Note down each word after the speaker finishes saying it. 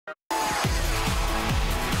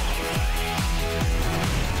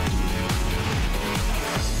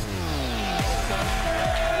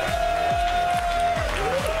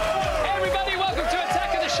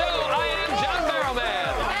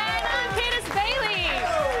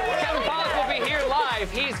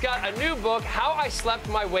Dave. He's got a new book, How I Slept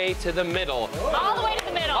My Way to the Middle. All the way to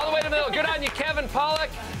the middle. All the way to the middle. Good on you, Kevin Pollak.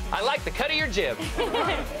 I like the cut of your jib.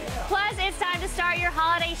 Plus, it's time to start your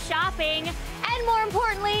holiday shopping. And more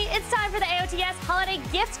importantly, it's time for the AOTS Holiday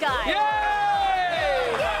Gift Guide. Yay!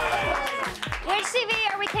 Which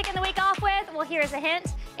TV are we kicking the week off with? Well, here's a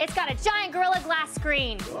hint. It's got a giant Gorilla Glass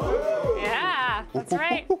screen. Yeah, that's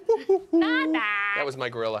right. Not that. That was my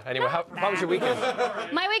gorilla. Anyway, how was your weekend?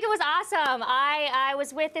 My weekend was awesome. I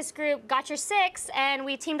was with this group, Got Your Six, and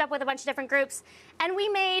we teamed up with a bunch of different groups, and we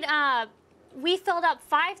made, we filled up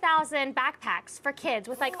 5,000 backpacks for kids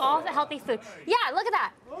with like all the healthy food. Yeah, look at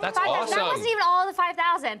that. That's 5, awesome. That wasn't even all of the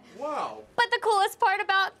 5,000. Wow. But the coolest part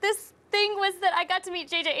about this thing was that I got to meet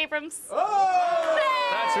J.J. Abrams. Oh!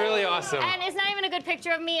 That's really awesome. And it's not even a good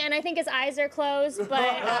picture of me, and I think his eyes are closed, but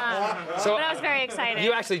I was very excited.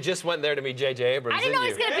 You actually just went there to meet J.J. Abrams, I didn't know he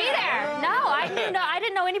was you? going to be there. No, I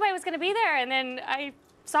didn't know anybody was going to be there, and then I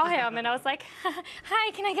saw him, and I was like,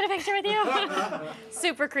 hi, can I get a picture with you?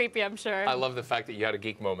 Super creepy, I'm sure. I love the fact that you had a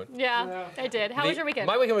geek moment. Yeah, I did. How was your weekend?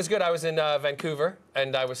 My weekend was good. I was in Vancouver,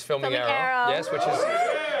 and I was filming Arrow. Yes,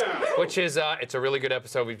 which is it's a really good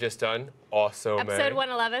episode we've just done. Also, Episode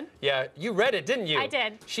 111. Yeah, you read it, didn't you? I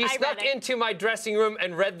did. She snuck into my dressing room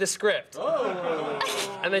and read the script. Oh.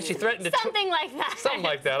 And then she threatened to... Something like that. Something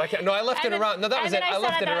like that. No, I left it around. No, that was it. I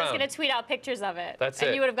left it around. I was going to tweet out pictures of it. That's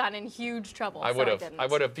and it. you would have gotten in huge trouble. I would have. I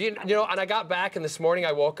would have. You know, and I got back, and this morning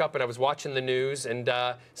I woke up and I was watching the news, and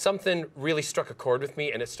something really struck a chord with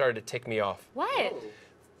me, and it started to tick me off. What?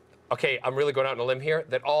 Okay, I'm really going out on a limb here,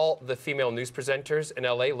 that all the female news presenters in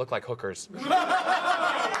LA look like hookers.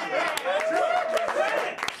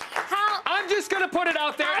 I'm just gonna put it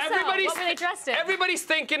out there. What were they dressed in? Everybody's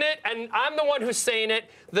thinking it, and I'm the one who's saying it.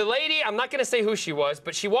 The lady, I'm not gonna say who she was,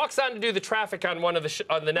 but she walks on to do the traffic on one of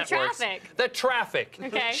the networks. Traffic? The traffic.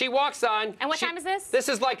 Okay. She walks on. And what time is this? This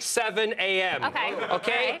is like 7 a.m. Okay.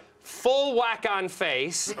 Okay? Right. Full whack-on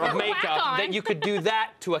face of makeup that you could do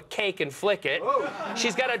that to a cake and flick it. Whoa.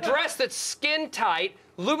 She's got a dress that's skin-tight,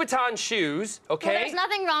 Louboutin shoes, okay? Well, there's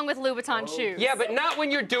nothing wrong with Louboutin shoes. Yeah, but not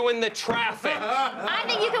when you're doing the traffic. I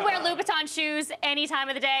think you can wear Louboutin shoes any time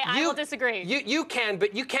of the day. I will disagree. You can,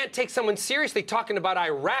 but you can't take someone seriously talking about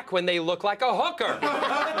Iraq when they look like a hooker.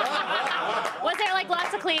 Was there like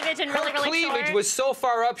lots of cleavage and really, really cleavage short? was so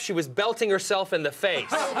far up, she was belting herself in the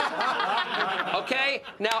face. Okay?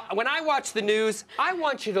 Now, when I watch the news, I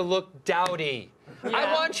want you to look dowdy. Yeah.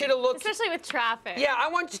 I want you to look... Especially with traffic. Yeah, I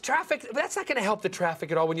want traffic... That's not going to help the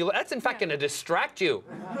traffic at all when you look... That's, in fact, going to distract you.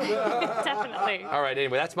 Definitely. All right,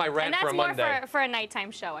 anyway, that's my rant for a Monday. And that's more for a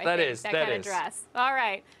nighttime show, I think. That kind of dress. All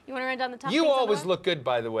right. You want to run down the top You things always look good,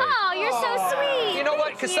 by the way. Oh, you're so sweet. You know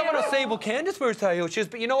what? Because someone will say, well, Candace wears high-heel shoes,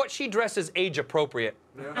 but you know what? She dresses age-appropriate.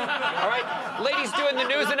 Yeah. All right? Ladies doing the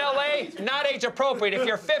news in L.A., not age-appropriate. If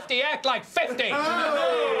you're 50, act like 50.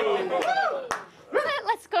 Oh.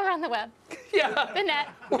 Let's go around the web. Yeah. The net.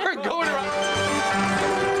 We're going around.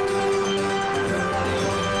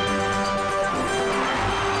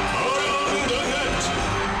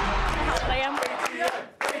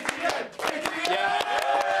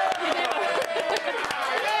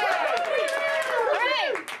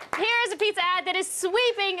 That is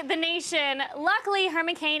sweeping the nation. Luckily,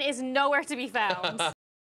 Herman Cain is nowhere to be found.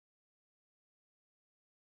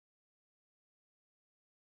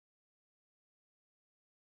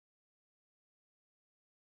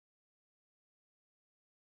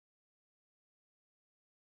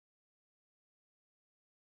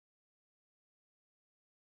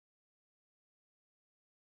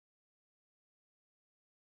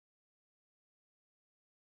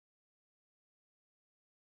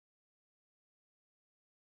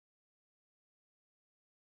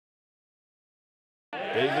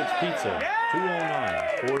 David's Pizza,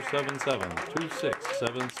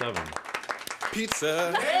 209-477-2677. Pizza.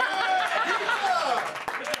 All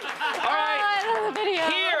right. I love the video.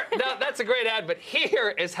 Here, now, that's a great ad, but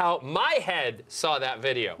here is how my head saw that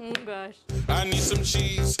video. Oh, gosh. I need some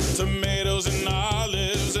cheese, tomatoes, and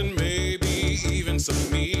olives, and maybe even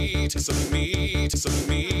some meat, some meat, some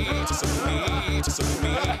meat, some meat, some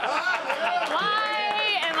meat.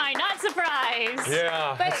 Why am I not surprised?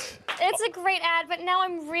 Yeah. But it's a great ad, but now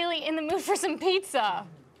I'm really in the mood for some pizza.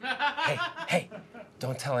 Hey,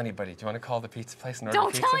 don't tell anybody. Do you want to call the pizza place and order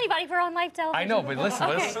Don't pizza? tell anybody we're on live television. I know, but listen,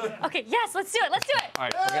 okay. Okay, yes, let's do it. Let's do it. All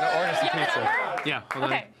right, we're going to order some You have pizza. the number? Yeah, hold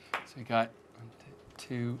on. Okay. So we got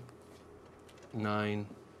 2, 9,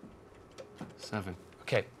 7.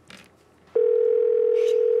 Okay. I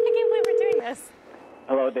can't believe we're doing this.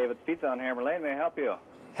 Hello, David's Pizza on Hammer Lane. May I help you?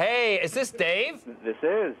 Hey, is this Dave? This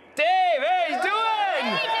is. Dave, hey, how you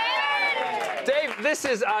doing? Hey, David! Dave, this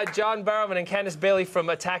is John Barrowman and Candace Bailey from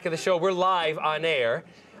Attack of the Show. We're live on air.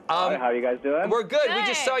 How are you guys doing? We're good. We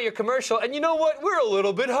just saw your commercial, and you know what? We're a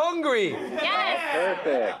little bit hungry. Yes.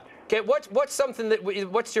 Perfect. Okay, what's something that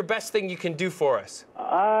what's your best thing you can do for us?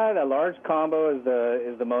 The large combo is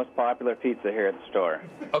the most popular pizza here at the store.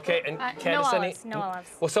 Okay, and Candace, no olives. No olives.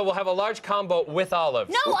 Well, so we'll have a large combo with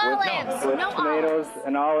olives. No olives. With No tomatoes olives.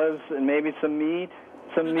 and olives and maybe some meat.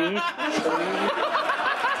 Some meat. Lots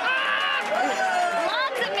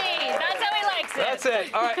of meat. That's how he likes it. That's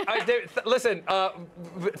it. All right, Dave, listen,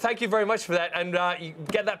 thank you very much for that, and you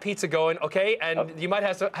get that pizza going, okay? And you might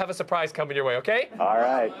have a surprise coming your way, okay? All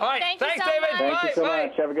right. All right, Thank you thanks, so David. much. Thank you so Bye.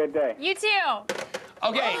 much. Have a good day. You too.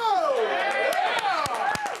 Okay.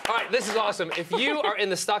 All right, this is awesome. If you are in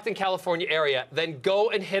the Stockton, California area, then go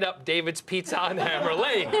and hit up David's Pizza on Hammer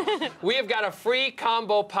Lane. We have got a free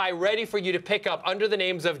combo pie ready for you to pick up under the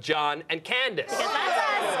names of John and Candace. Because that's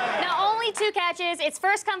us. Now, only 2 catches. It's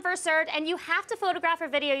first come, first served, and you have to photograph or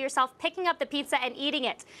video yourself picking up the pizza and eating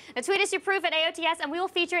it. Now, tweet us your proof at AOTS, and we will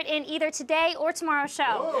feature it in either today or tomorrow's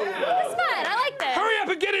show. It's fun. I like this. Hurry up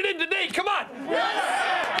and get it in today. Come on.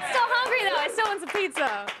 I'm still hungry, though. I still want some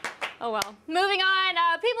pizza. Oh, well. Moving on,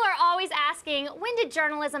 people are always asking, when did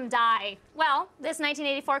journalism die? Well, this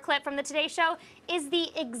 1984 clip from the Today Show is the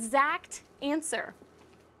exact answer.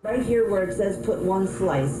 Right here where it says put 1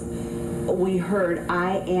 slice, we heard,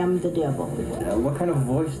 I am the devil. What kind of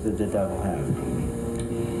voice did the devil have?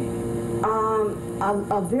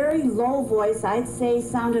 A very low voice, I'd say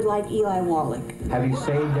sounded like Eli Wallach. Have you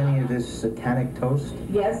saved any of this satanic toast?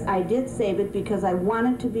 Yes, I did save it because I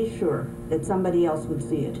wanted to be sure that somebody else would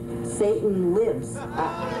see it. Satan lives.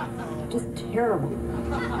 Just terrible.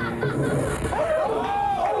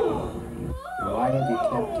 Why have you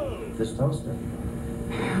kept this toaster?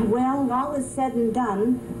 Well, when all is said and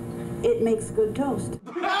done, it makes good toast.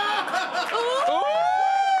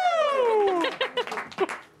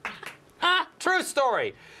 True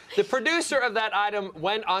story. The producer of that item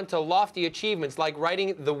went on to lofty achievements like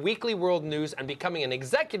writing the Weekly World News and becoming an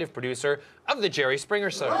executive producer of the Jerry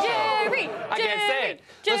Springer Show. Jerry! I can't say it.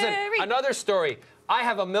 Jerry. Listen, another story. I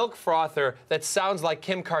have a milk frother that sounds like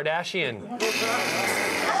Kim Kardashian. That's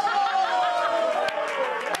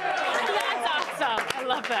awesome. I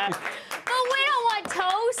love that. But we don't want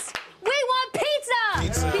toast. We want pizza.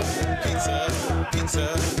 Pizza, pizza,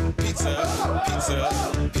 pizza, pizza,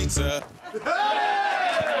 pizza.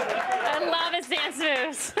 I love his dance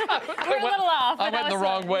moves. We're a little off. I went the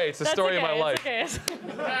wrong way. It's the story of my life. Okay.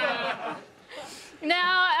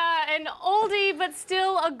 Now, an oldie but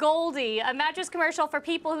still a goldie, a mattress commercial for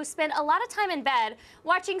people who spend a lot of time in bed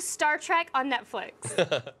watching Star Trek on Netflix.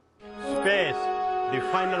 Space, the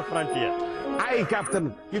final frontier. Aye,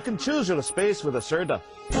 Captain. You can choose your space with a Serta.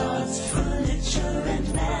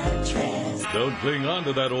 Don't cling on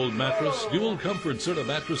to that old mattress. Dual Comfort Serta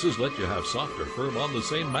mattresses let you have softer firm on the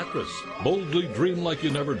same mattress. Boldly dream like you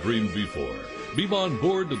never dreamed before. Beam on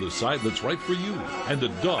board to the side that's right for you. And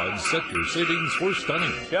at Dodge, set your savings for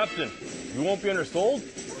stunning. Captain, you won't be undersold?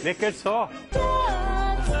 Make it so.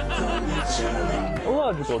 A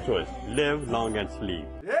logical choice. Live long and sleep.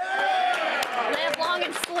 Live long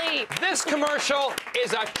and sleep. This commercial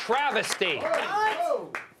is a travesty.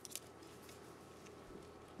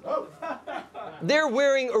 They're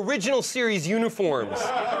wearing original series uniforms.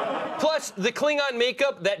 Plus, the Klingon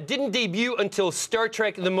makeup that didn't debut until Star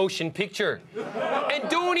Trek The Motion Picture. And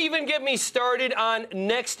don't even get me started on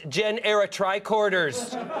next-gen era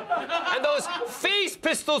tricorders. And those face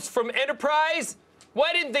pistols from Enterprise?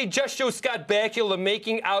 Why didn't they just show Scott Bakula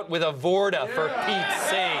making out with a Vorta, for Pete's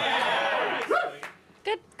sake?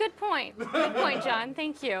 Good point. Good point, John.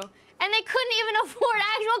 Thank you. And they couldn't even afford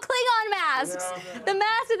actual Klingon masks. The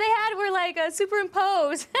masks that they had were like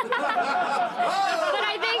superimposed. But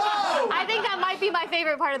I think that might be my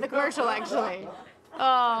favorite part of the commercial, actually.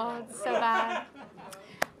 Oh, it's so bad.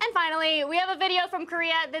 And finally, we have a video from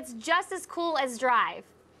Korea that's just as cool as Drive,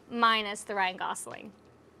 minus the Ryan Gosling.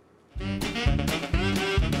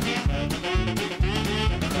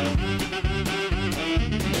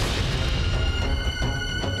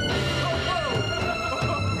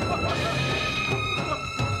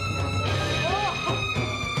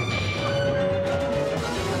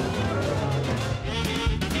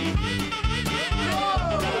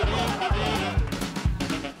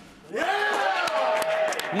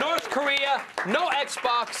 No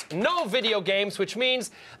Xbox, no video games, which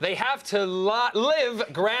means they have to live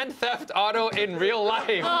Grand Theft Auto in real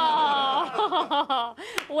life. Oh,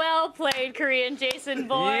 well played, Korean Jason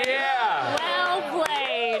Bourne. Yeah. Well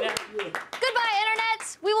played. Goodbye,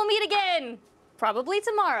 Internet. We will meet again. probably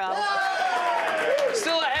tomorrow.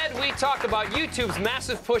 Still ahead, we talk about YouTube's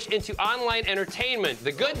massive push into online entertainment.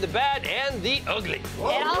 The good, the bad, and the ugly.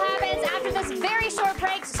 It all happens after this very short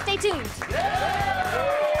break, so stay tuned.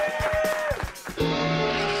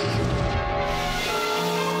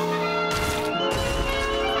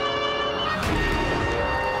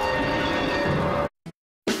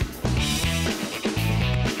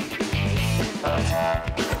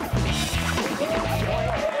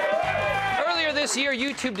 This year,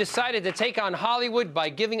 YouTube decided to take on Hollywood by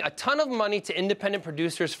giving a ton of money to independent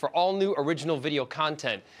producers for all new original video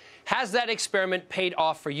content. Has that experiment paid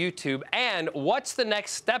off for YouTube, and what's the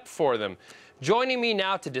next step for them? Joining me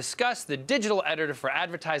now to discuss, the digital editor for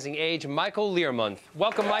Advertising Age, Michael Learmonth.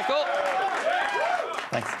 Welcome, Michael.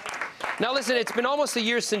 Thanks. Now listen, it's been almost a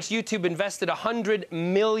year since YouTube invested $100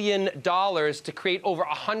 million to create over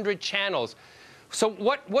 100 channels. So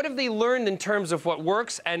what have they learned in terms of what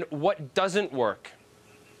works and what doesn't work?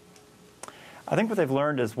 I think what they've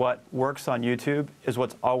learned is what works on YouTube is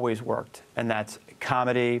what's always worked, and that's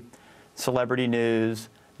comedy, celebrity news,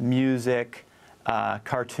 music,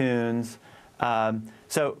 cartoons.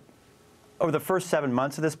 So over the first 7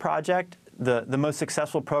 months of this project, the most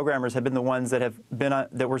successful programmers have been the ones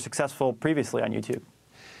that were successful previously on YouTube.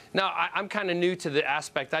 Now, I'm kind of new to the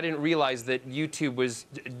aspect. I didn't realize that YouTube was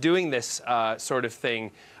doing this sort of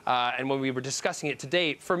thing. And when we were discussing it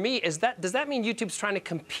today, for me, does that mean YouTube's trying to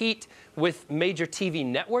compete with major TV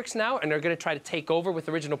networks now, and they're going to try to take over with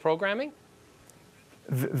original programming?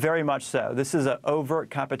 Very much so. This is an overt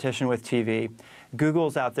competition with TV.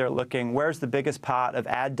 Google's out there looking, where's the biggest pot of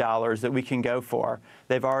ad dollars that we can go for?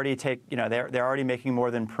 They've already they're already making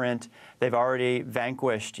more than print. They've already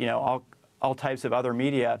vanquished, all types of other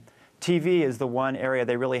media. TV is the one area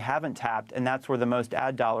they really haven't tapped, and that's where the most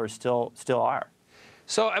ad dollars still are.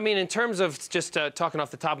 So, I mean, in terms of just talking off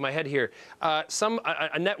the top of my head here, a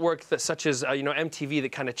network such as MTV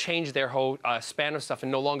that kind of changed their whole span of stuff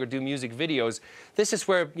and no longer do music videos. This is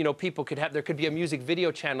where people there could be a music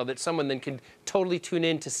video channel that someone then could totally tune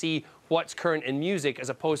in to see what's current in music, as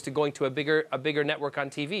opposed to going to a bigger network on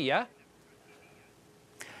TV. Yeah.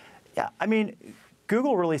 Yeah, I mean,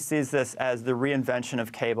 Google really sees this as the reinvention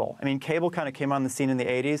of cable. I mean, cable kind of came on the scene in the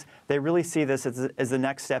 80s. They really see this as the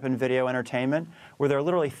next step in video entertainment, where there are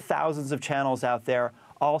literally thousands of channels out there,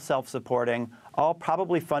 all self-supporting, all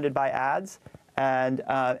probably funded by ads, and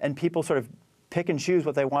people sort of pick and choose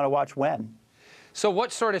what they want to watch when. So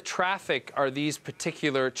what sort of traffic are these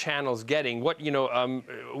particular channels getting? What,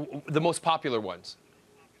 the most popular ones?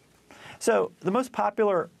 So the most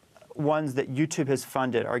popular ones that YouTube has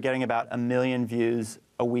funded are getting about 1 million views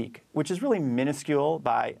a week, which is really minuscule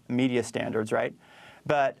by media standards, right?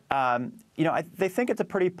 But they think it's a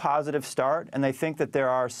pretty positive start, and they think that there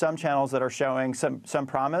are some channels that are showing some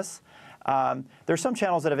promise. There's some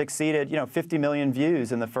channels that have exceeded 50 million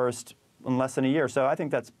views in less than a year, so I think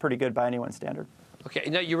that's pretty good by anyone's standard. Okay,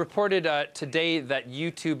 now you reported today that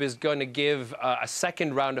YouTube is going to give a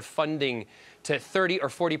second round of funding to 30 or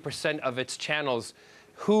 40% of its channels.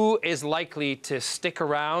 Who is likely to stick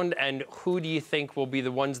around, and who do you think will be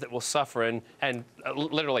the ones that will suffer and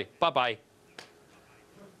literally, bye-bye?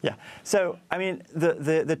 Yeah. So, I mean,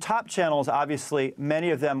 the top channels, obviously,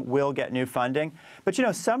 many of them will get new funding. But,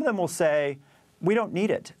 some of them will say, we don't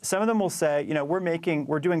need it. Some of them will say,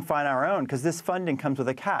 we're doing fine on our own because this funding comes with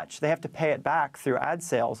a catch. They have to pay it back through ad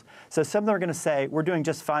sales. So some of them are going to say, we're doing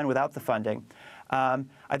just fine without the funding.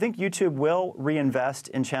 I think YouTube will reinvest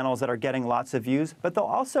in channels that are getting lots of views, but they'll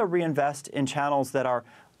also reinvest in channels that are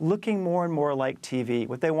looking more and more like TV.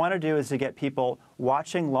 What they want to do is to get people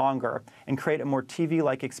watching longer and create a more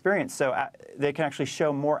TV-like experience so they can actually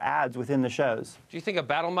show more ads within the shows. Do you think a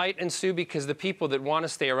battle might ensue? Because the people that want to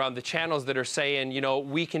stay around, the channels that are saying,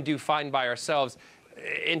 we can do fine by ourselves,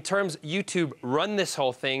 in terms YouTube run this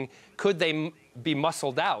whole thing, could they be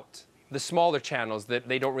muscled out, the smaller channels that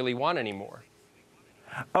they don't really want anymore?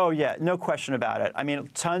 Oh, yeah, no question about it. I mean,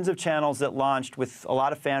 tons of channels that launched with a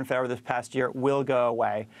lot of fanfare over this past year will go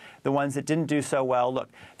away. The ones that didn't do so well, look,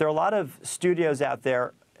 there are a lot of studios out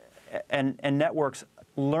there and networks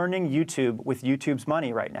learning YouTube with YouTube's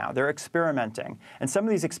money right now. They're experimenting. And some of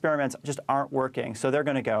these experiments just aren't working, so they're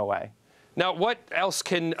going to go away. Now, what else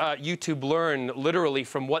can YouTube learn, literally,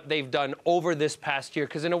 from what they've done over this past year?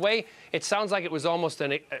 Because in a way, it sounds like it was almost,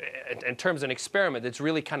 in terms of an experiment that's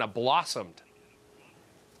really kind of blossomed.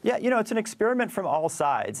 Yeah, it's an experiment from all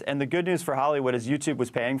sides. And the good news for Hollywood is YouTube was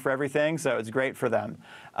paying for everything, so it's great for them.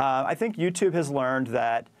 I think YouTube has learned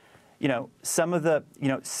that, some of the,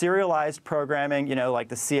 serialized programming, like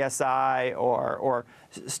the CSI or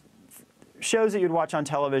shows that you'd watch on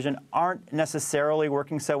television aren't necessarily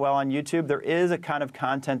working so well on YouTube. There is a kind of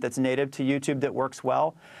content that's native to YouTube that works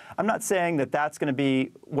well. I'm not saying that that's going to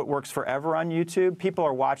be what works forever on YouTube. People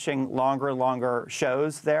are watching longer and longer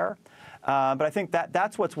shows there. But I think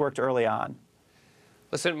that's what's worked early on.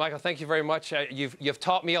 Listen, Michael, thank you very much. You've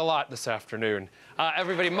taught me a lot this afternoon.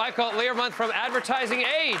 Everybody, Michael Learmonth from Advertising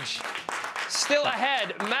Age. Still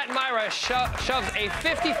ahead, Matt Myra shoves a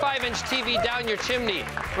 55-inch TV down your chimney.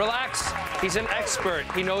 Relax, he's an expert.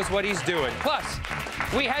 He knows what he's doing. Plus,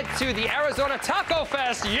 we head to the Arizona Taco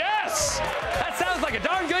Fest. Yes! That sounds like a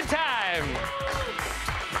darn good time.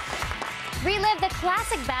 Relive the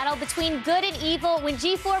classic battle between good and evil when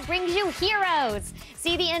G4 brings you Heroes.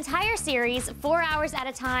 See the entire series 4 hours at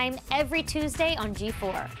a time every Tuesday on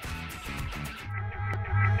G4.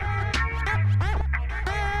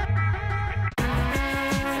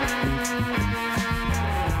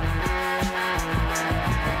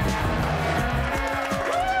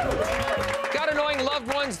 Got annoying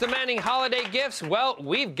loved ones demanding holiday gifts? Well,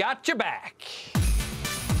 we've got your back.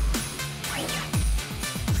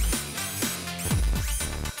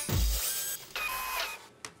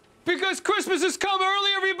 Because Christmas has come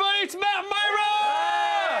early, everybody. It's Matt Myra!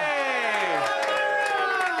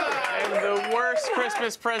 And the worst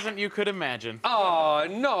Christmas present you could imagine. Oh,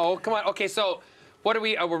 no. Come on. Okay, so what are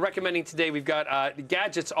we're recommending today? We've got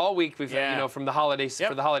gadgets all week. We've from the holidays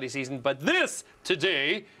for the holiday season. But this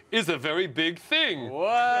today is a very big thing.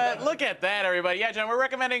 What? Look at that, everybody. Yeah, John, we're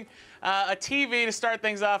recommending a TV to start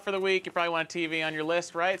things off for the week. You probably want a TV on your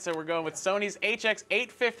list, right? So we're going with Sony's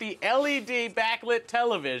HX850 LED backlit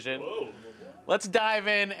television. Whoa. Let's dive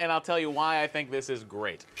in, and I'll tell you why I think this is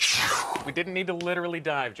great. We didn't need to literally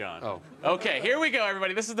dive, John. Oh. Okay, here we go,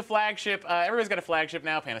 everybody. This is the flagship. Everybody's got a flagship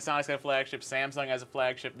now. Panasonic's got a flagship. Samsung has a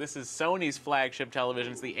flagship. This is Sony's flagship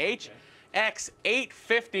television. It's the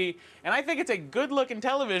HX850, and I think it's a good-looking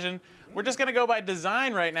television. We're just going to go by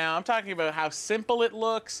design right now. I'm talking about how simple it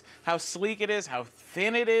looks, how sleek it is, how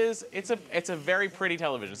thin it is. It's a very pretty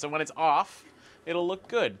television. So when it's off, it'll look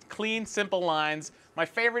good. Clean, simple lines. My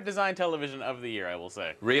favorite design television of the year, I will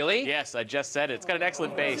say. Really? Yes, I just said it. It's got an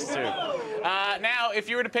excellent base, too. Now, if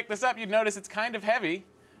you were to pick this up, you'd notice it's kind of heavy,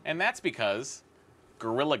 and that's because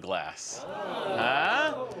Gorilla Glass.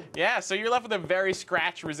 Yeah, so you're left with a very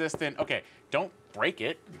scratch-resistant... Okay, don't break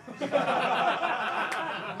it.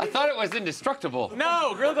 I thought it was indestructible.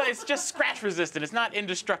 No, Gorilla Glass is just scratch-resistant. It's not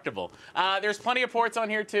indestructible. There's plenty of ports on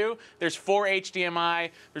here, too. There's 4 HDMI.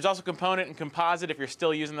 There's also component and composite if you're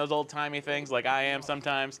still using those old-timey things like I am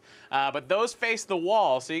sometimes. But those face the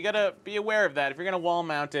wall, so you got to be aware of that. If you're going to wall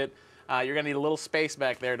mount it, you're going to need a little space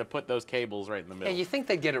back there to put those cables right in the middle. Yeah, you think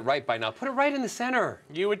they'd get it right by now. Put it right in the center.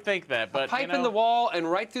 You would think that, but a pipe in the wall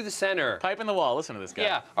and right through the center. Pipe in the wall. Listen to this guy.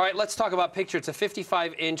 Yeah. All right, let's talk about picture. It's a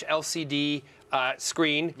 55-inch LCD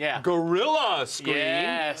screen. Yeah. Gorilla screen.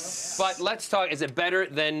 Yes. But let's talk, is it better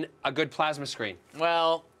than a good plasma screen?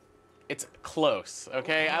 Well, it's close,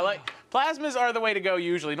 okay? Plasmas are the way to go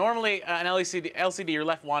usually. Normally, an LCD, you're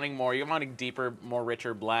left wanting more. You're wanting deeper, more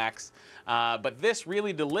richer blacks. But this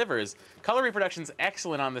really delivers. Color reproduction's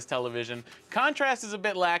excellent on this television. Contrast is a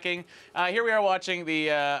bit lacking. Here we are watching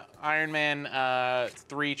the Iron Man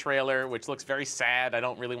 3 trailer, which looks very sad. I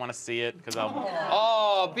don't really want to see it because I'll...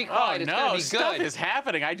 Oh, be quiet. It's gonna be good. Stuff is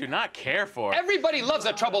happening I do not care for. Everybody loves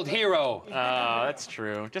a troubled hero. Oh, that's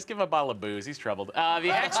true. Just give him a bottle of booze. He's troubled.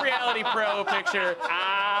 The X Reality Pro picture.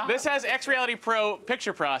 This has X Reality Pro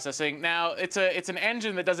picture processing. Now, it's an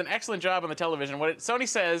engine that does an excellent job on the television. What Sony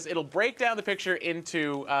says, it'll break down the picture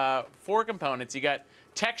into 4 components. You got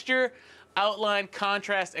texture, outline,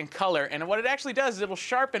 contrast, and color. And what it actually does is it'll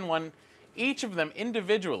sharpen each of them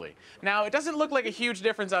individually. Now, it doesn't look like a huge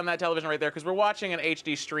difference on that television right there because we're watching an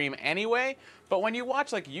HD stream anyway. But when you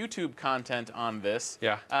watch like YouTube content on this,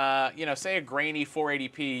 you know, say a grainy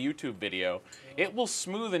 480p YouTube video, it will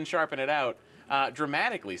smooth and sharpen it out.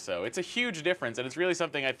 Dramatically so. It's a huge difference, and it's really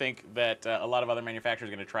something I think that a lot of other manufacturers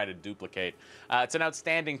are going to try to duplicate. It's an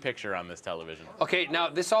outstanding picture on this television. Okay, now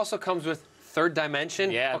this also comes with third dimension.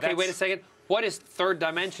 Yeah. Okay, wait a second. What is third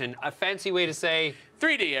dimension? A fancy way to say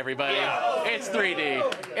 3D, everybody. Yeah. It's 3D.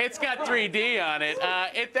 It's got 3D on it.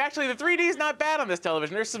 Actually, the 3D is not bad on this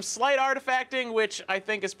television. There's some slight artifacting, which I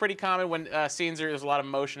think is pretty common when there's a lot of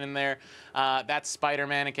motion in there. That's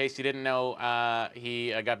Spider-Man, in case you didn't know.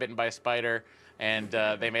 He got bitten by a spider, and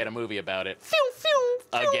they made a movie about it.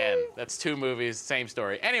 Again, that's 2 movies, same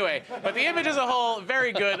story. Anyway, but the image as a whole,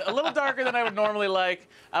 very good. A little darker than I would normally like,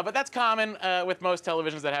 but that's common with most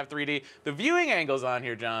televisions that have 3D. The viewing angles on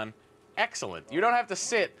here, John, excellent. You don't have to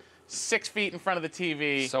sit 6 feet in front of the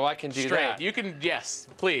TV. So I can do straight. that. You can, yes,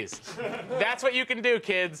 please. That's what you can do,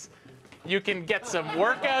 kids. You can get some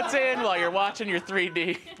workouts in while you're watching your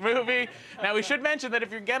 3D movie. Now, we should mention that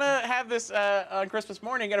if you're gonna have this on Christmas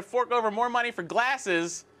morning, you gotta fork over more money for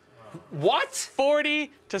glasses. What?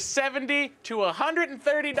 $40 to $70 to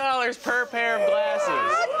 $130 per pair of glasses.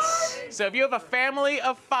 What? So if you have a family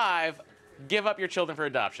of 5, give up your children for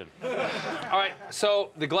adoption. All right, so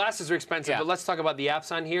the glasses are expensive, but let's talk about the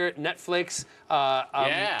apps on here. Netflix,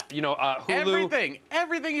 Hulu.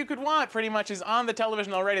 Everything you could want pretty much is on the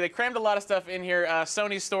television already. They crammed a lot of stuff in here.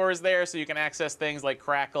 Sony Store is there, so you can access things like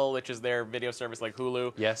Crackle, which is their video service like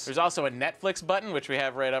Hulu. Yes. There's also a Netflix button, which we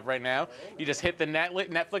have right up right now. You just hit the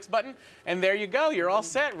Netflix button, and there you go. You're all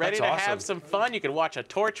set, ready to have some fun. You can watch a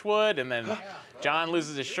Torchwood, and then John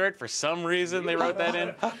loses his shirt for some reason. They wrote that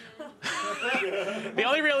in. The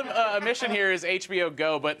only real omission here is HBO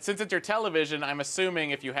Go, but since it's your television, I'm assuming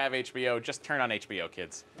if you have HBO, just turn on HBO,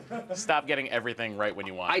 kids. Stop getting everything right when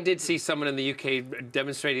you want. I did see someone in the UK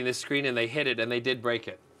demonstrating this screen, and they hit it, and they did break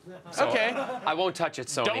it. So okay. I won't touch it,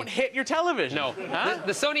 Sony. Don't hit your television. No. Huh?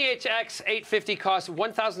 The Sony HX850 costs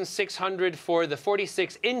 $1,600 for the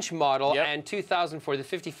 46-inch model and $2,000 for the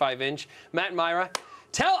 55-inch. Matt and Myra,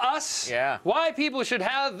 tell us why people should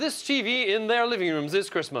have this TV in their living rooms this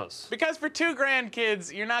Christmas. Because for $2,000,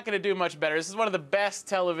 kids, you're not going to do much better. This is one of the best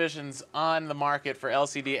televisions on the market for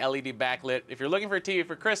LCD, LED backlit. If you're looking for a TV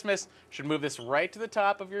for Christmas, you should move this right to the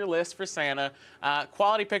top of your list for Santa.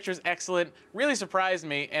 Quality pictures, excellent. Really surprised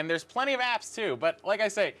me, and there's plenty of apps too. But like I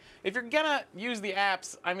say, if you're going to use the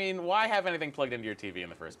apps, I mean, why have anything plugged into your TV in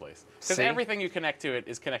the first place? Because everything you connect to it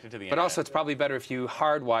is connected to the internet. But also, it's probably better if you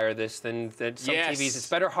hardwire this than some TVs. It's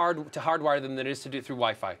better to hardwire them than it is to do it through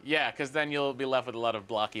Wi-Fi. Yeah, because then you'll be left with a lot of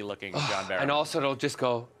blocky-looking John Barrow. And also, it'll just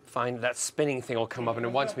go, fine, that spinning thing will come up and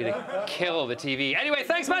it wants me to kill the TV. Anyway,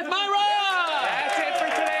 thanks, Matt Myra! That's it for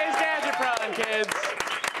today's Gadgetron, kids.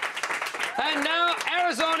 And now,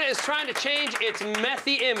 Arizona is trying to change its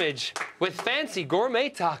methy image with fancy gourmet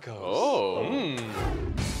tacos. Oh.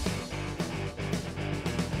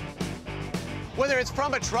 Whether it's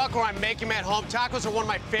from a truck or I'm making them at home, tacos are one of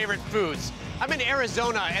my favorite foods. I'm in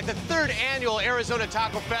Arizona at the 3rd annual Arizona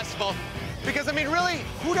Taco Festival because, I mean, really,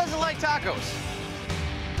 who doesn't like tacos?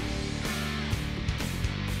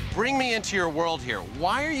 Bring me into your world here.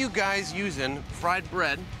 Why are you guys using fried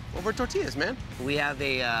bread over tortillas, man? We have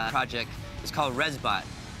a project, it's called ResBot,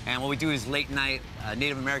 and what we do is late night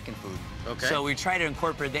Native American food. Okay. So we try to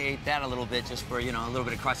incorporate that a little bit just for, you know, a little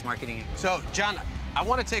bit of cross-marketing. So, John, I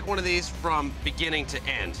want to take one of these from beginning to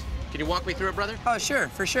end. Can you walk me through it, brother? Oh, sure,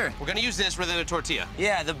 for sure. We're gonna use this rather than a tortilla.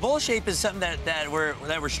 Yeah, the bowl shape is something that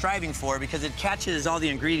we're striving for because it catches all the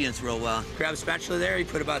ingredients real well. Grab a spatula there, you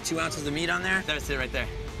put about 2 ounces of meat on there. That's it right there.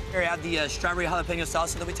 Here, I have the strawberry jalapeno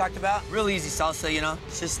salsa that we talked about. Real easy salsa, you know.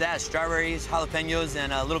 It's just that, strawberries, jalapenos,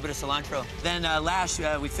 and a little bit of cilantro. Then last,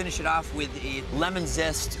 we finish it off with a lemon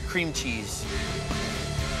zest cream cheese.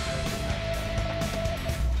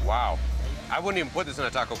 Wow. I wouldn't even put this in a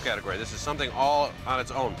taco category. This is something all on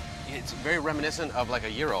its own. It's very reminiscent of like a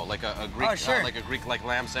gyro, like a Greek, like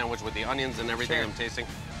lamb sandwich with the onions and everything I'm tasting.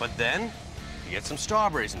 But then you get some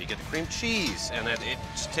strawberries and you get the cream cheese, and it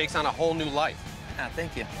just takes on a whole new life. Ah,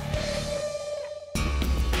 thank you.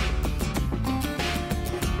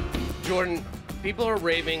 Jordan, people are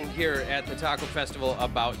raving here at the Taco Festival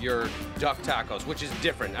about your duck tacos, which is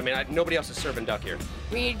different. I mean, nobody else is serving duck here.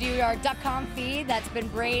 We do our duck confit that's been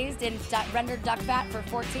braised in rendered duck fat for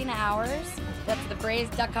 14 hours. That's the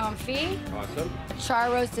braised duck confit. Awesome.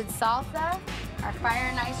 Char roasted salsa, our fire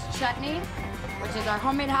and ice chutney, which is our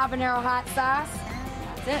homemade habanero hot sauce.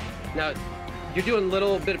 That's it. Now, you're doing a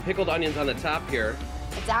little bit of pickled onions on the top here.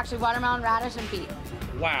 It's actually watermelon, radish, and beet.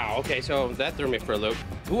 Wow, okay, so that threw me for a loop.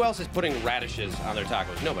 Who else is putting radishes on their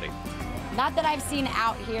tacos? Nobody. Not that I've seen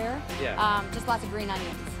out here. Yeah. Just lots of green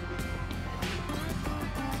onions.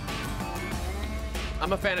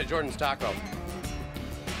 I'm a fan of Jordan's taco.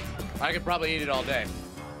 I could probably eat it all day.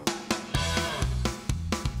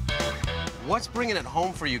 What's bringing it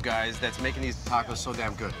home for you guys that's making these tacos so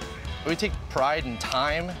damn good? We take pride in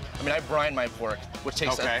time. I mean, I brine my pork, which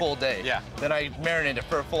takes a full day. Yeah. Then I marinate it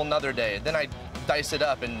for a full another day. Then I dice it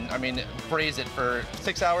up and, I mean, braise it for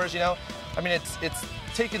 6 hours, you know? I mean, it's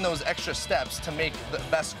taking those extra steps to make the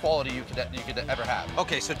best quality you could ever have.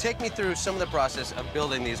 Okay, so take me through some of the process of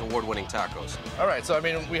building these award-winning tacos. All right, so I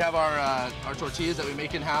mean, we have our tortillas that we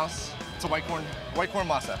make in-house. It's a white corn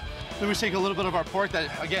masa. Then we take a little bit of our pork, that,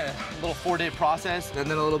 again, a little 4-day process, and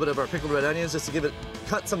then a little bit of our pickled red onions just to give it,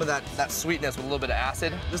 cut some of that sweetness with a little bit of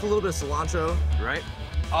acid. Just a little bit of cilantro. Right.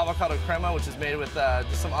 Avocado crema, which is made with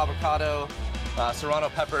just some avocado, serrano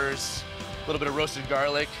peppers, a little bit of roasted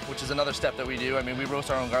garlic, which is another step that we do. I mean, we roast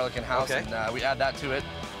our own garlic in-house, and we add that to it.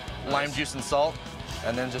 lime juice and salt,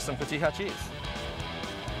 and then just some cotija cheese.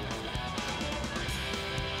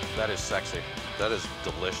 That is sexy. That is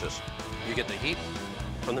delicious. You get the heat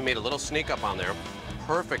from the meat, a little sneak up on there.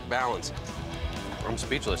 Perfect balance. I'm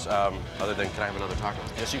speechless. Other than, can I have another taco?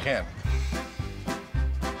 Yes, you can.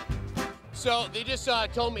 So they just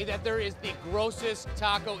told me that there is the grossest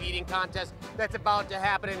taco eating contest that's about to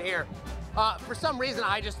happen in here. For some reason,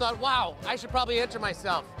 I just thought, wow, I should probably enter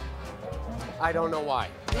myself. I don't know why.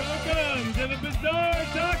 Welcome to the Bizarre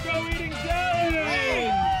Taco Eating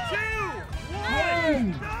Challenge! 3, 2,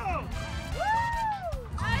 1, go!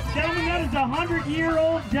 Gentlemen, that is a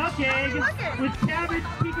 100-year-old duck egg with cabbage,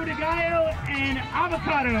 pico de gallo, and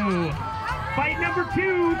avocado. Fight number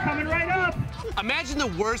 2 coming right up. Imagine the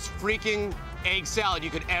worst freaking egg salad you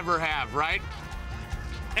could ever have, right?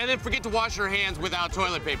 And then forget to wash your hands without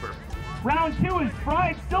toilet paper. Round 2 is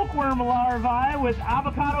fried silkworm larvae with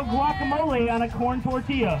avocado guacamole on a corn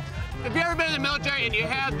tortilla. Have you ever been in the military and you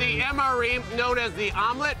had the MRE known as the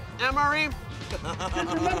omelet MRE?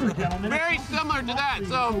 Just remember, gentlemen, very similar to that,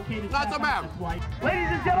 so not so bad. Ladies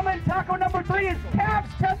and gentlemen, taco number 3 is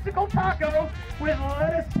calf's testicle taco with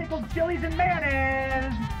lettuce, pickled chilies, and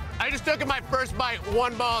mayonnaise. I just took my first bite,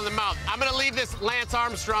 one ball in the mouth. I'm gonna leave this Lance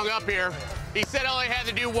Armstrong up here. He said I only had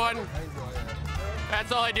to do one.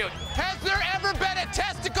 That's all I do. Has there ever been a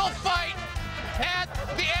testicle fight at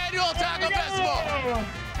the annual Taco Festival?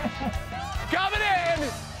 Coming in!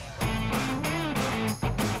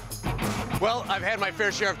 Well, I've had my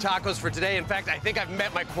fair share of tacos for today. In fact, I think I've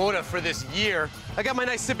met my quota for this year. I got my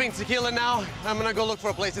nice sipping tequila now. I'm gonna go look for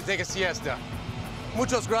a place to take a siesta.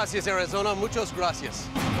 Muchos gracias, Arizona. Muchos gracias.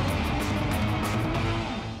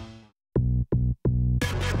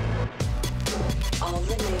 All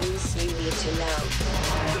the news you need to know.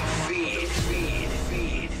 Feed.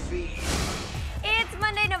 It's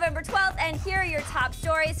Monday, November 12th, and here are your top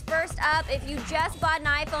stories. First up, if you just bought an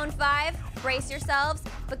iPhone 5, brace yourselves,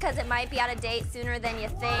 because it might be out of date sooner than you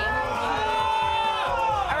think.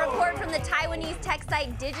 A report from the Taiwanese tech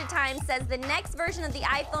site Digitime says the next version of the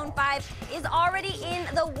iPhone 5 is already in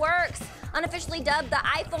the works. Unofficially dubbed the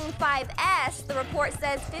iPhone 5S, the report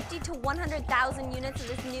says 50 to 100,000 units of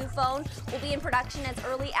this new phone will be in production as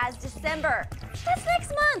early as December. That's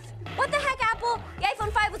next month. What the heck, Apple? The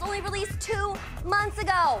iPhone 5 was only released 2 months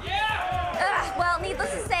ago. Yeah! Well,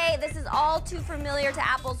 needless to say, this is all too familiar to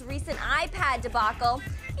Apple's recent iPad debacle.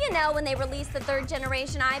 You know, when they released the 3rd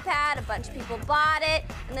generation iPad, a bunch of people bought it,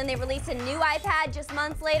 and then they released a new iPad just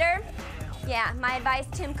months later. Yeah, my advice,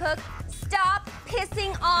 Tim Cook, stop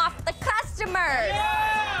pissing off the customers.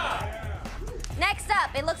 Yeah! Next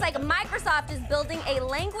up, it looks like Microsoft is building a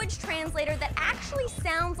language translator that actually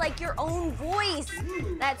sounds like your own voice.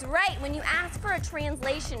 That's right, when you ask for a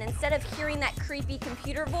translation, instead of hearing that creepy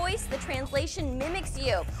computer voice, the translation mimics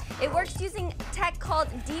you. It works using tech called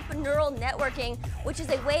deep neural networking, which is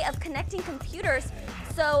a way of connecting computers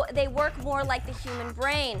so they work more like the human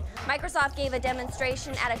brain. Microsoft gave a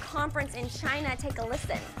demonstration at a conference in China. Take a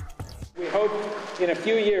listen. We hope in a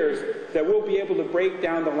few years that we'll be able to break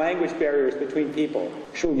down the language barriers between people.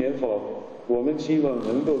 数年后，我们希望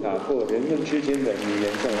能够打破人们之间的语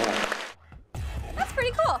言障碍。 That's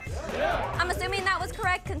pretty cool. I'm assuming that was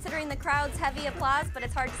correct considering the crowd's heavy applause, but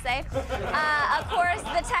it's hard to say. Of course,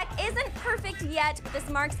 the tech isn't perfect yet, but this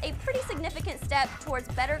marks a pretty significant step towards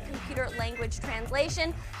better computer language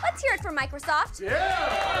translation. Let's hear it from Microsoft.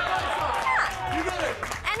 Yeah. You got it.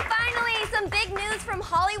 And finally, some big news from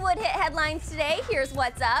Hollywood hit headlines today. Here's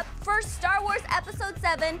what's up. First, Star Wars Episode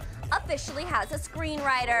 7 officially has a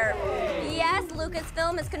screenwriter. Yes,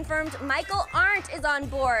 Lucasfilm has confirmed Michael Arndt is on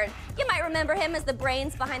board. You might remember him as the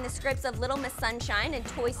brains behind the scripts of Little Miss Sunshine and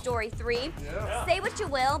Toy Story 3. Yeah. Say what you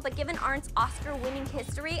will, but given Arndt's Oscar-winning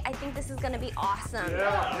history, I think this is going to be awesome.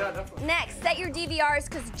 Yeah, definitely. Next, set your DVRs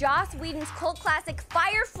because Joss Whedon's cult classic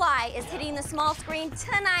Firefly is hitting the small screen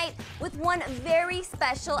tonight with one very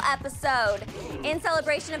special episode. In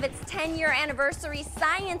celebration of its 10-year anniversary,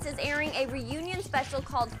 Science is airing a reunion special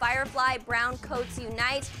called Firefly Brown Coats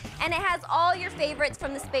Unite, and it has all your favorites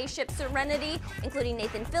from the spaceship Serenity, including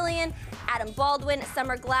Nathan Fillion, Adam Baldwin,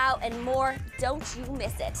 Summer Glau, and more. Don't you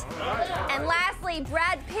miss it. And lastly,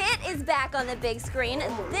 Brad Pitt is back on the big screen,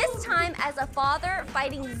 this time as a father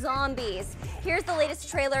fighting zombies. Here's the latest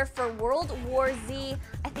trailer for World War Z.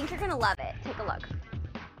 I think you're gonna love it. Take a look.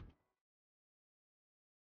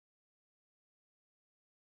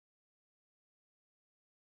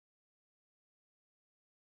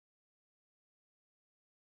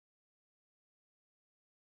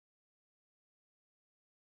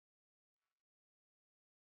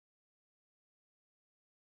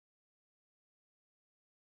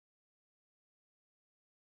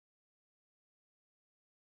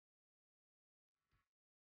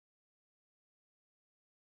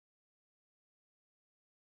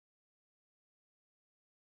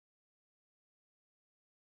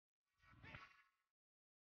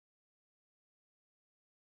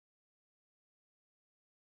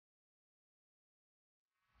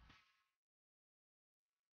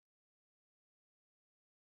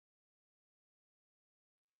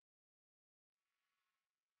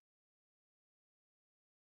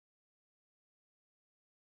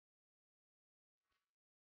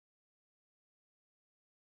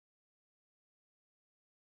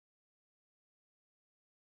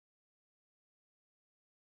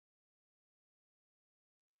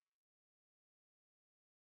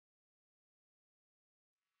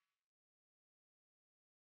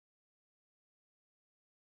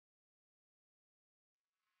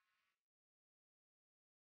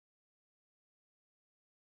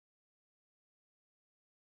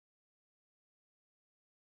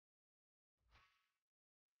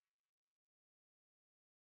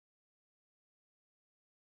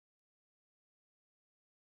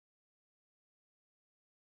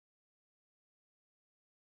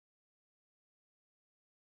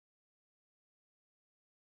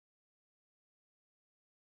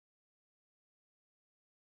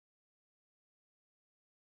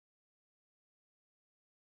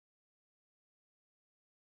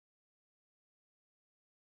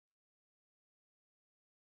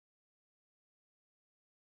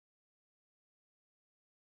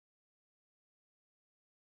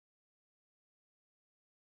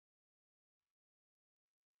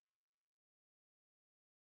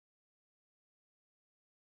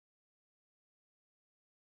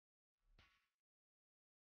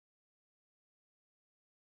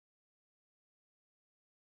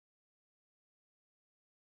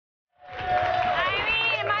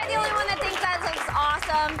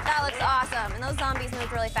 That looks awesome. And those zombies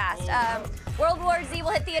moved really fast. World War Z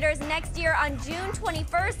will hit theaters next year on June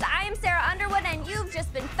 21st. I am Sarah Underwood, and you've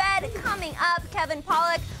just been fed. Coming up, Kevin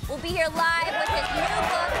Pollak will be here live with his new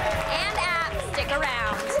book and app. Stick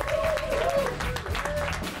around.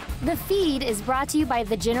 The Feed is brought to you by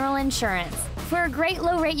The General Insurance. For a great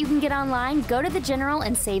low rate you can get online, go to The General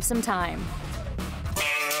and save some time.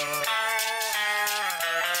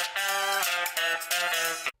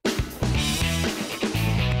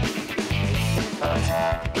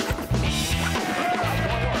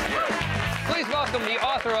 Please welcome the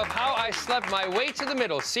author of How I Slept My Way to the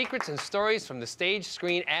Middle, Secrets and Stories from the Stage,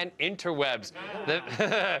 Screen, and Interwebs.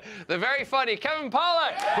 The very funny Kevin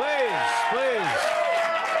Pollak. Please.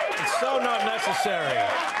 It's so not necessary.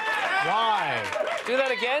 Why? Do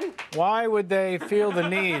that again? Why would they feel the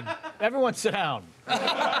need? Everyone sit down.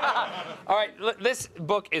 All right, this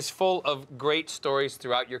book is full of great stories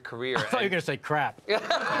throughout your career. I thought you were going to say crap.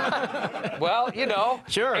 Well, you know,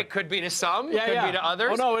 sure. It could be to some, Yeah, it could be to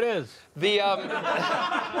others. Oh, no, it is.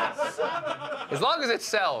 As long as it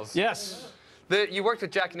sells. Yes. You worked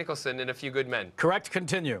with Jack Nicholson in A Few Good Men. Correct,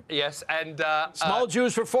 continue. Yes, and... Small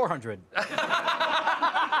Jews for 400.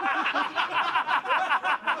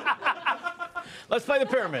 Let's play the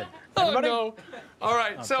pyramid. Everybody? Oh, no. All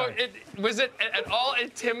right, Oh, so sorry. was it at all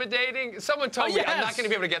intimidating? Someone told me I'm not going to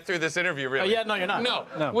be able to get through this interview, really. Oh, yeah, no, you're not. No.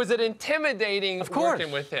 No. Was it intimidating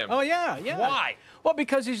working with him? Oh, yeah. Why? Well,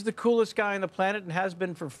 because he's the coolest guy on the planet and has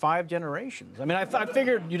been for 5 generations. I mean, I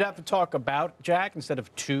figured you'd have to talk about Jack instead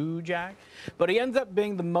of to Jack. But he ends up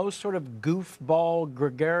being the most sort of goofball,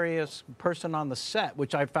 gregarious person on the set,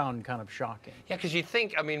 which I found kind of shocking. Yeah, because you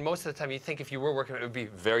think, I mean, most of the time you think if you were working, it would be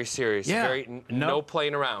very serious, Yeah. no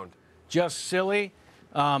playing around. Just silly.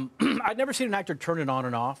 I'd never seen an actor turn it on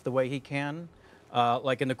and off the way he can.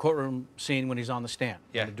 Like in the courtroom scene when he's on the stand.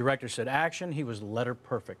 Yeah. When the director said action, he was letter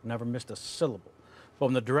perfect, never missed a syllable. But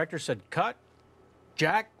when the director said cut,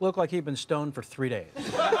 Jack looked like he'd been stoned for 3 days.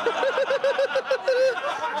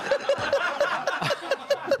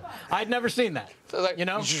 I'd never seen that. So like, you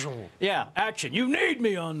know? Yeah, action. You need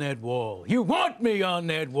me on that wall. You want me on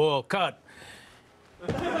that wall. Cut.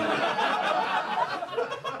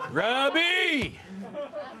 Robbie!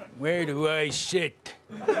 Where do I sit?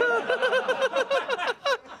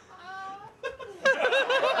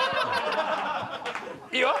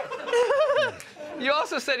 You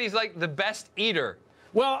also said he's like the best eater.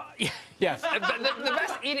 Well, yes. The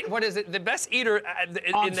best eater, what is it? The best eater in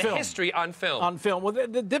the history on film. On film. Well,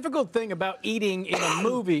 the difficult thing about eating in a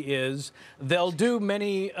movie is they'll do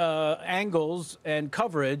many angles and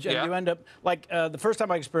coverage, and you end up, like the first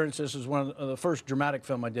time I experienced this was one of the first dramatic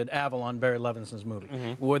film I did, Avalon, Barry Levinson's movie,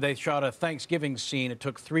 where they shot a Thanksgiving scene. It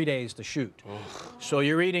took 3 days to shoot. So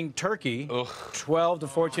you're eating turkey 12 to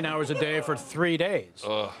 14 hours a day for 3 days.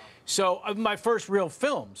 So my first real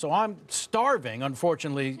film. So I'm starving,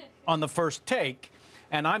 unfortunately, on the first take,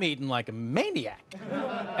 and I'm eating like a maniac.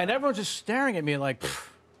 And everyone's just staring at me like,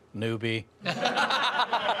 newbie.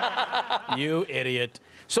 You idiot.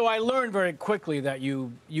 So I learned very quickly that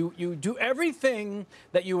you do everything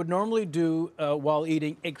that you would normally do while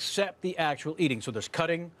eating except the actual eating. So there's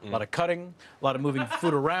cutting, a lot of moving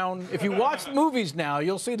food around. If you watch movies now,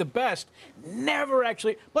 you'll see the best never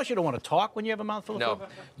actually, plus you don't want to talk when you have a mouthful of food.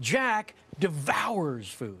 Jack devours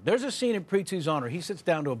food. There's a scene in Preet's Honor. He sits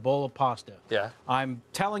down to a bowl of pasta. Yeah. I'm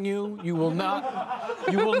telling you, you will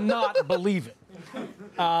not believe it.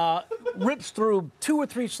 Rips through 2 or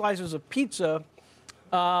 3 slices of pizza.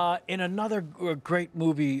 In another great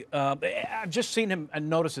movie, I've just seen him and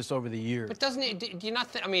noticed this over the years. But doesn't he, do you not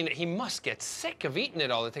think, I mean, he must get sick of eating it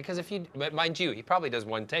all the time, because if you, mind you, he probably does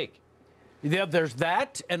one take. Yeah, there's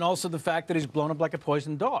that, and also the fact that he's blown up like a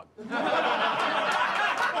poisoned dog.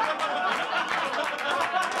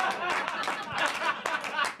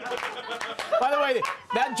 By the way,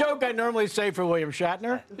 that joke I normally say for William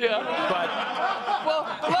Shatner. Yeah. But well,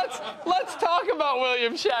 let's talk about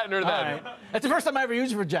William Shatner then. All right. That's the first time I ever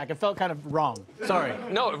used it for Jack. It felt kind of wrong. Sorry.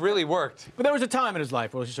 No, it really worked. But there was a time in his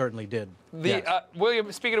life where he certainly did. Speaking of William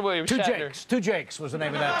Shatner. Two Jakes was the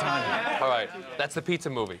name of that time. All right. That's the pizza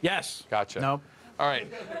movie. Yes. Gotcha. Nope. All right.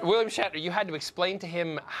 William Shatner, you had to explain to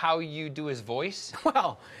him how you do his voice?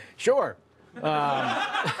 Well, sure.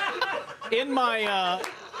 In my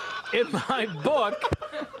book,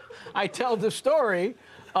 I tell the story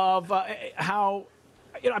of how,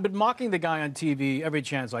 I've been mocking the guy on TV every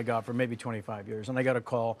chance I got for maybe 25 years, and I got a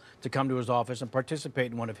call to come to his office and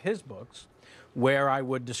participate in one of his books. where I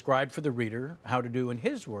would describe for the reader how to do, in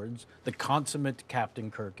his words, the consummate Captain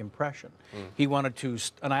Kirk impression. He wanted to,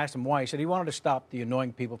 and I asked him why. He said he wanted to stop the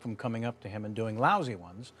annoying people from coming up to him and doing lousy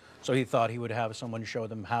ones. So he thought he would have someone show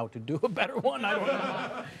them how to do a better one. I don't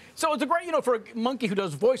know. So it's a great, for a monkey who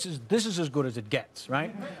does voices, this is as good as it gets,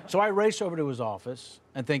 right? So I race over to his office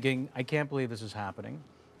and thinking, I can't believe this is happening.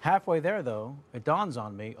 Halfway there, though, it dawns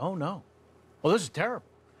on me, oh no, well, this is terrible.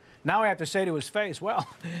 Now I have to say to his face, well,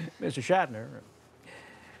 Mr. Shatner,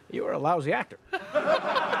 you were a lousy actor.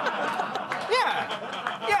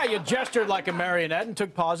 Yeah, you gestured like a marionette and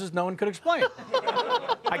took pauses no one could explain.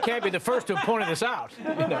 I can't be the first to have pointed this out.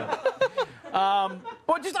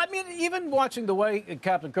 But just, even watching the way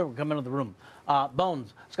Captain Kirk would come into the room,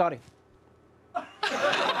 Bones, Scotty.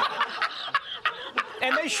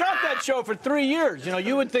 And they shot that show for 3 years.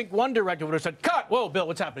 You would think one director would have said, cut! Whoa, Bill,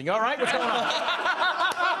 what's happening? You all right? What's going on?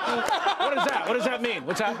 What is that? What does that mean?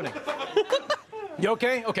 What's happening? You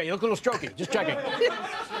okay? Okay, you look a little strokey. Just checking.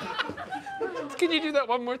 Can you do that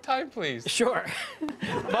one more time, please? Sure.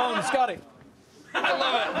 Bones, Scotty. I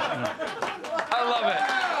love it. I love it.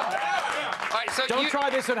 All right, so Don't try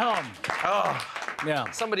this at home. Oh.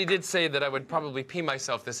 Yeah. Somebody did say that I would probably pee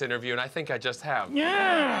myself this interview, and I think I just have.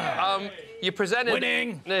 Yeah. You presented.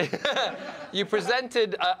 Winning. You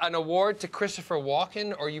presented an award to Christopher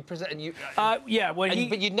Walken, or you presented you. Yeah. But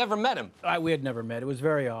you'd never met him. We had never met. It was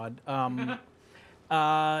very odd.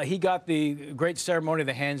 He got the great ceremony of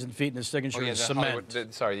the hands and feet and his signature in cement.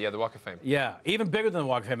 The Walk of Fame. Yeah, even bigger than the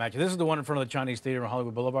Walk of Fame, actually. This is the one in front of the Chinese Theater on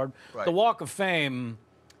Hollywood Boulevard. Right. The Walk of Fame,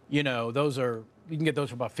 those are. You can get those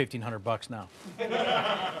for about $1,500 now.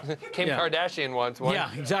 Kim Kardashian wants one. Yeah,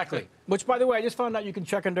 exactly. Which, by the way, I just found out you can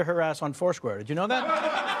check into her ass on Foursquare. Did you know that?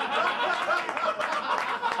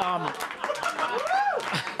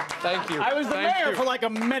 Thank you. I was the mayor for like a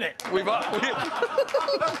minute.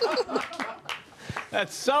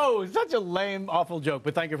 That's such a lame, awful joke,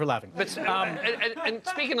 but thank you for laughing. But and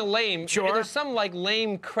speaking of lame, there's some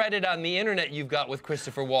lame credit on the internet you've got with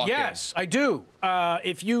Christopher Walken. Yes, I do.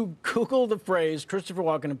 If you Google the phrase Christopher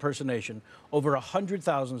Walken impersonation, over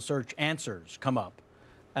 100,000 search answers come up.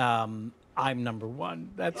 I'm number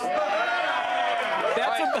one. That's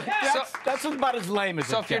about as lame as it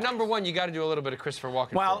gets. So if you're number one, you got to do a little bit of Christopher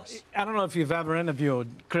Walken. Well, I don't know if you've ever interviewed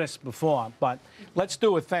Chris before, but let's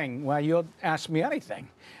do a thing where you'll ask me anything,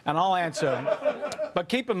 and I'll answer. But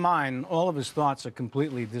keep in mind, all of his thoughts are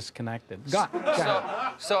completely disconnected. Go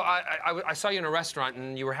ahead. So I saw you in a restaurant,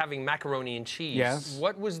 and you were having macaroni and cheese. Yes.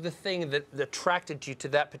 What was the thing that attracted you to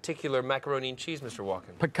that particular macaroni and cheese, Mr.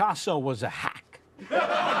 Walken? Picasso was a hack.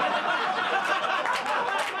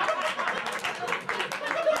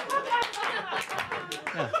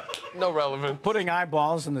 No relevant. Putting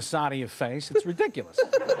eyeballs in the side of your face, it's ridiculous.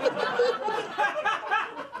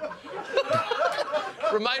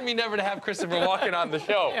 Remind me never to have Christopher Walken on the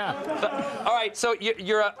show. Yeah. All right, so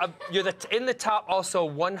you're in the top also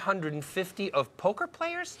 150 of poker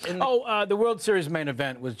players? The World Series main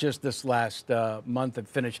event was just this last month. It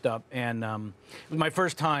finished up, and it was my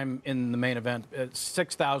first time in the main event.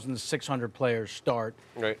 6,600 players start.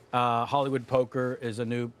 Right. Hollywood Poker is a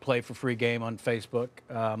new play-for-free game on Facebook.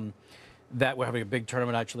 That we're having a big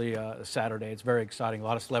tournament actually Saturday. It's very exciting. A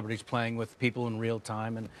lot of celebrities playing with people in real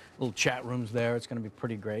time and little chat rooms there. It's going to be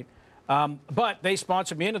pretty great. But they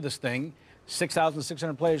sponsored me into this thing.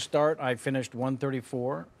 6,600 players start. I finished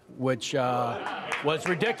 134, which was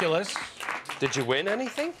ridiculous. Did you win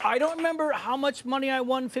anything? I don't remember how much money I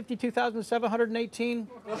won. 52,718.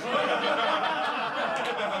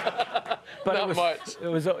 But Not much. It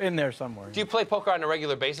was in there somewhere. Do you play poker on a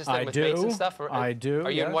regular basis then with mates and stuff? I do. Are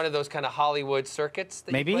you in one of those kind of Hollywood circuits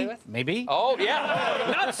that you play with? Maybe. Oh,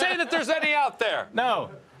 yeah. Not saying that there's any out there. No.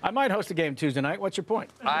 I might host a game Tuesday night. What's your point?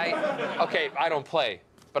 Okay, I don't play,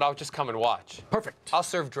 but I'll just come and watch. Perfect. I'll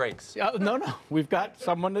serve drinks. No. We've got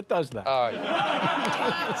someone that does that. All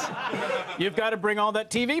right. You've got to bring all that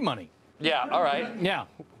TV money. Yeah, all right. Yeah.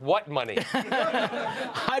 What money?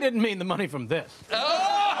 I didn't mean the money from this.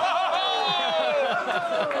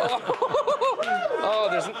 Oh,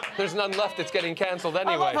 there's none left that's getting canceled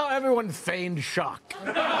anyway. I love how everyone feigned shock.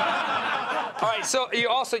 All right, so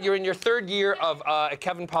you're in your third year of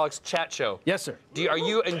Kevin Pollak's chat show. Yes, sir. Are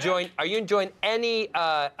you enjoying any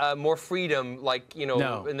more freedom,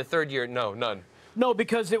 No. in the third year? No, none. No,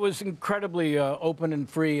 because it was incredibly open and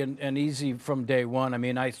free and easy from day one. I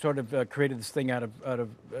mean, I sort of created this thing out of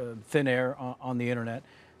thin air on the internet,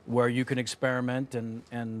 where you can experiment and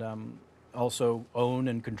also own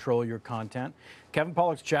and control your content. Kevin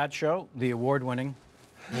Pollak's chat show, the award-winning.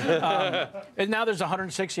 And now there's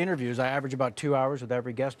 160 interviews. I average about 2 hours with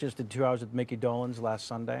every guest. Just did 2 hours with Mickey Dolenz last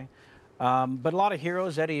Sunday. But a lot of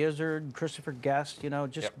heroes, Eddie Izzard, Christopher Guest,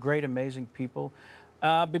 just great, amazing people.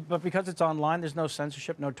 But because it's online, there's no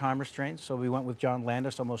censorship, no time restraints. So we went with John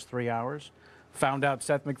Landis, almost 3 hours. Found out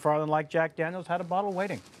Seth MacFarlane, like Jack Daniels, had a bottle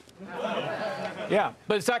waiting. Yeah,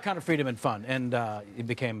 but it's that kind of freedom and fun, and it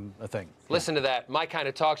became a thing. Listen to that, my kind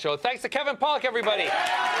of talk show. Thanks to Kevin Pollak, everybody.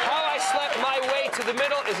 How I Slept My Way to the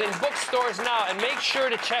Middle is in bookstores now, and make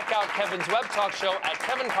sure to check out Kevin's web talk show at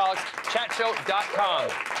kevinpollakschatshow.com.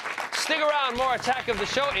 Stick around, more Attack of the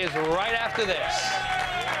Show is right after this.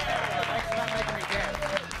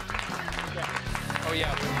 Oh,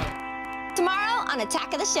 yeah. Tomorrow on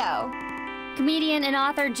Attack of the Show. Comedian and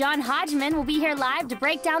author John Hodgman will be here live to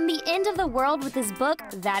break down the end of the world with his book,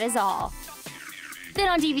 That Is All. Then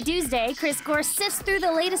on TV Tuesday, Chris Gore sifts through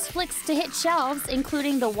the latest flicks to hit shelves,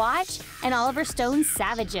 including The Watch and Oliver Stone's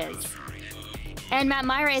Savages. And Matt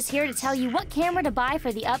Myra is here to tell you what camera to buy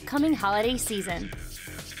for the upcoming holiday season.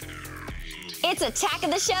 It's Attack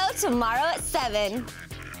of the Show tomorrow at 7.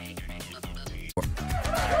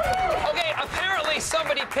 Okay, apparently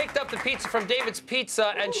somebody picked up the pizza from David's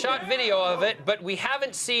Pizza and shot video of it, but we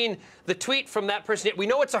haven't seen the tweet from that person yet. We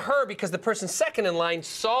know it's a her because the person second in line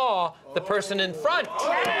saw the person in front.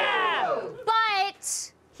 Yeah.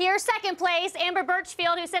 But here's second place, Amber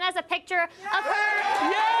Birchfield, who sent us a picture of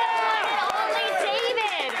her. Yeah! Only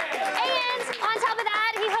David. And on top of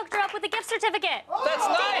that, he hooked her up with a gift certificate. That's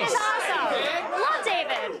nice. David is awesome. Love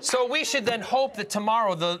David. So we should then hope that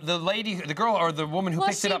tomorrow the lady, the girl, or the woman who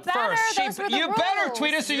picked it up first, you better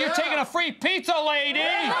tweet us or you're taking a free pizza, lady.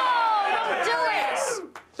 No, don't do it.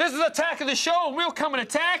 This is Attack of the Show, and we'll come and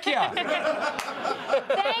attack you.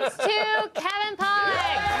 Thanks to Kevin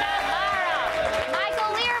Pollak, Matt Myra,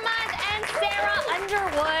 Michael Learmonth, and Sarah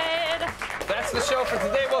Underwood. That's the show for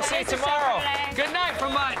today. We'll see you tomorrow. Good night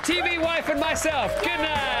from my TV wife and myself. Good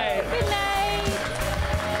night. Good night.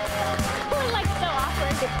 We're like so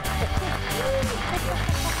awkward.